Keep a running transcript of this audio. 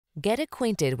Get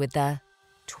acquainted with the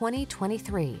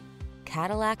 2023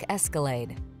 Cadillac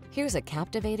Escalade. Here's a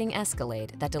captivating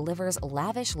Escalade that delivers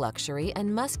lavish luxury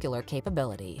and muscular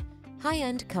capability.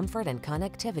 High-end comfort and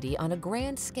connectivity on a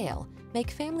grand scale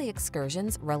make family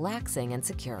excursions relaxing and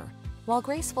secure, while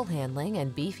graceful handling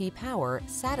and beefy power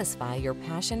satisfy your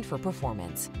passion for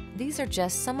performance. These are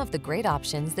just some of the great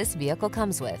options this vehicle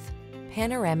comes with: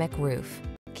 panoramic roof,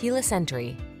 keyless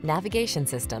entry, navigation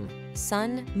system,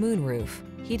 sun, moon roof,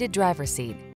 heated driver's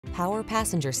seat, power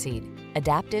passenger seat,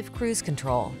 adaptive cruise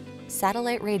control,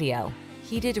 satellite radio,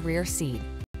 heated rear seat,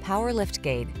 power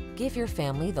liftgate. Give your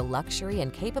family the luxury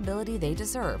and capability they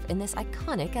deserve in this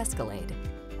iconic Escalade.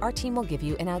 Our team will give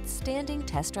you an outstanding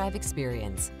test drive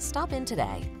experience. Stop in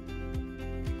today.